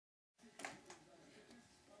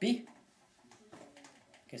Pis?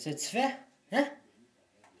 Qu'est-ce que tu fais? Hein?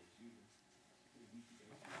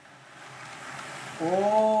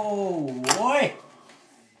 Oh, ouais!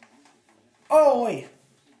 Oh, oui!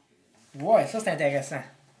 Ouais, ça, c'est intéressant.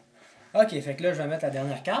 Ok, fait que là, je vais mettre la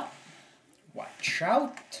dernière carte. Watch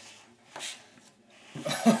out!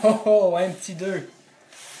 Oh, oh, un petit 2.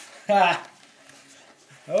 Ah!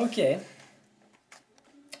 Ok.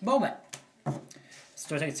 Bon, ben.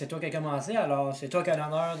 C'est toi qui as commencé, alors c'est toi qui as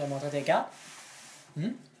l'honneur de montrer tes cartes.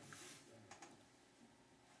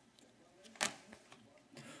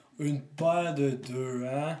 Une paire de 2,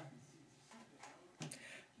 hein?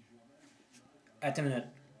 Attends une minute.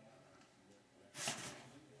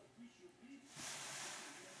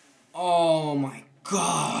 Oh my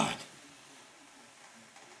god!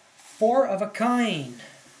 4 of a kind!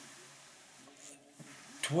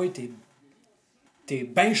 Toi, t'es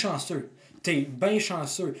bien chanceux. T'es bien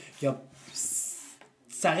chanceux.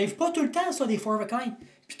 Ça arrive pas tout le temps, ça, des 4 of a kind.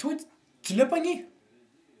 Puis toi, tu l'as pogné.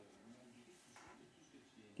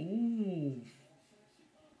 Ouh.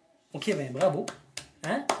 Ok, ben bravo.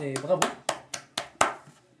 Hein? C'est bravo.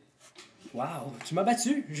 Wow, tu m'as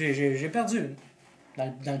battu. J'ai perdu.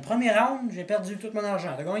 Dans le premier round, j'ai perdu tout mon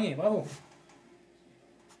argent. T'as gagné, bravo.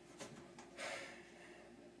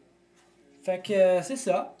 Fait que c'est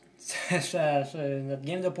ça. Notre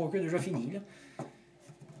game de poker est déjà fini, là.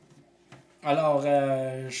 Alors,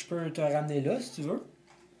 je peux te ramener là, si tu veux.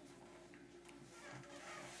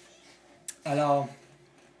 Alors,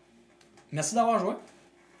 merci d'avoir joué.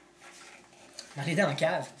 Allez dans la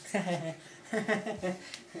cave.